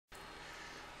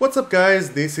What's up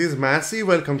guys, this is Massey.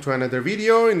 Welcome to another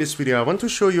video. In this video I want to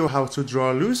show you how to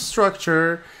draw a loose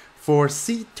structure for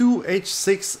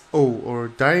C2H6O or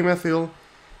dimethyl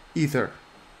ether.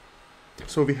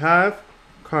 So we have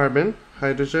carbon,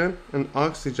 hydrogen and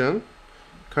oxygen.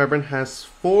 Carbon has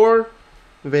 4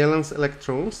 valence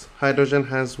electrons, hydrogen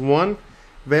has 1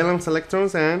 valence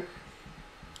electrons and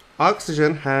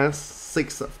oxygen has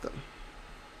 6 of them.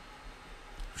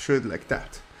 Should like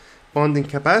that. Bonding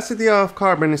capacity of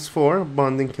carbon is 4,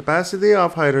 bonding capacity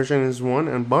of hydrogen is 1,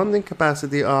 and bonding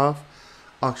capacity of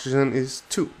oxygen is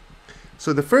 2.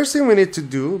 So the first thing we need to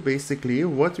do, basically,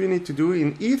 what we need to do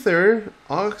in ether,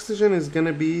 oxygen is going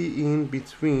to be in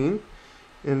between,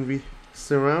 and we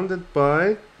surrounded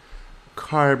by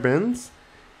carbons,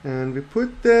 and we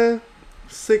put the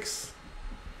 6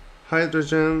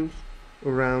 hydrogen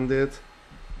around it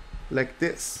like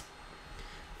this.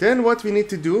 Then what we need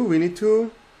to do, we need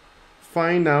to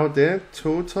find out the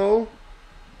total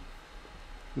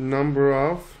number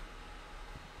of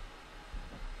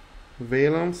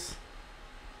valence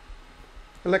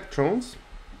electrons.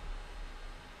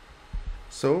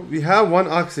 So we have 1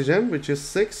 oxygen, which is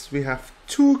 6. We have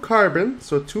 2 carbon,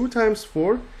 so 2 times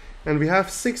 4, and we have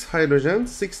 6 hydrogen.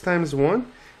 6 times 1,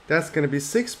 that's going to be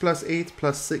 6 plus 8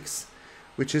 plus 6,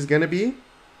 which is going to be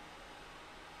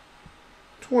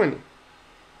 20.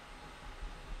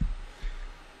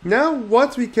 Now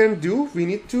what we can do, we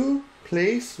need to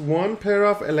place 1 pair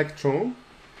of electron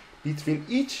between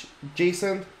each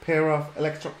adjacent pair of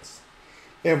electrons.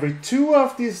 Every 2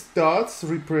 of these dots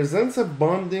represents a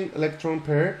bonding electron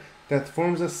pair that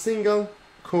forms a single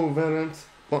covalent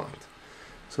bond.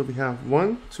 So we have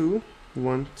 1, 2,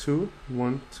 1, 2,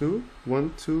 1, 2,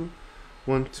 1, 2,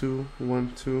 1, 2,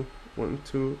 1, 2, 1,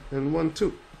 2, and 1,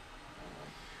 2.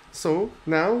 So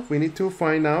now we need to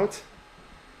find out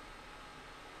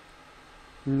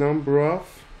number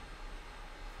of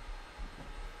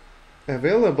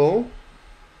available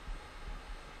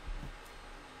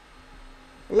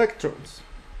electrons.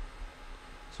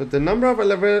 So the number of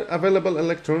available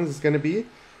electrons is going to be,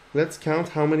 let's count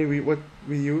how many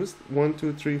we used. 1,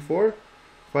 2, 3, 4,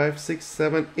 5, 6,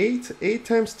 7, 8. 8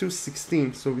 times 2 is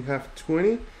 16. So we have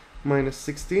 20 minus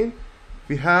 16.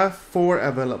 We have 4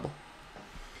 available.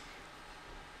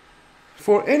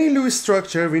 For any Lewis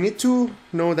structure, we need to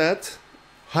know that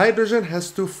hydrogen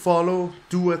has to follow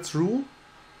duet rule.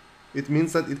 It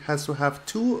means that it has to have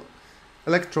 2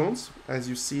 electrons. As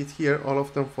you see it here, all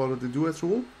of them follow the duet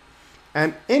rule.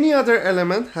 And any other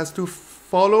element has to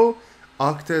follow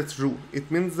octet rule. It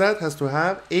means that has to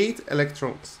have 8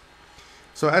 electrons.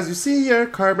 So as you see here,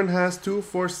 carbon has 2,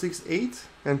 4, 6, 8,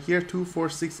 and here 2, 4,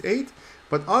 6, 8.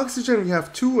 But oxygen we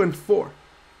have 2 and 4.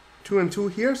 2 and 2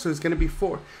 here, so it's going to be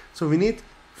 4. So we need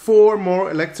 4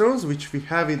 more electrons, which we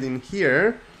have it in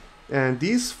here, and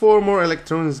these 4 more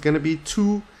electrons is going to be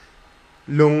 2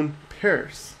 lone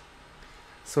pairs.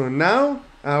 So now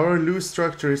our loose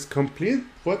structure is complete.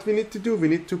 What we need to do, we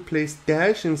need to place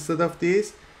dash instead of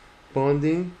these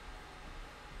bonding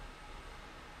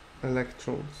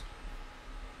electrons.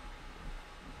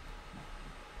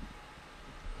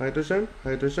 Hydrogen,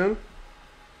 hydrogen,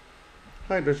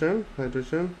 hydrogen,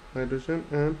 hydrogen, hydrogen,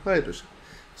 and hydrogen.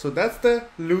 So that's the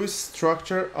loose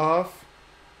structure of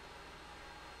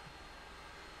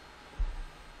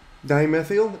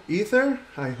dimethyl ether.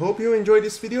 I hope you enjoyed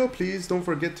this video. Please don't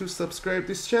forget to subscribe to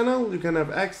this channel. You can have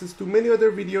access to many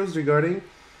other videos regarding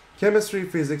chemistry,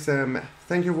 physics, and math.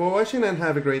 Thank you for watching and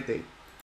have a great day.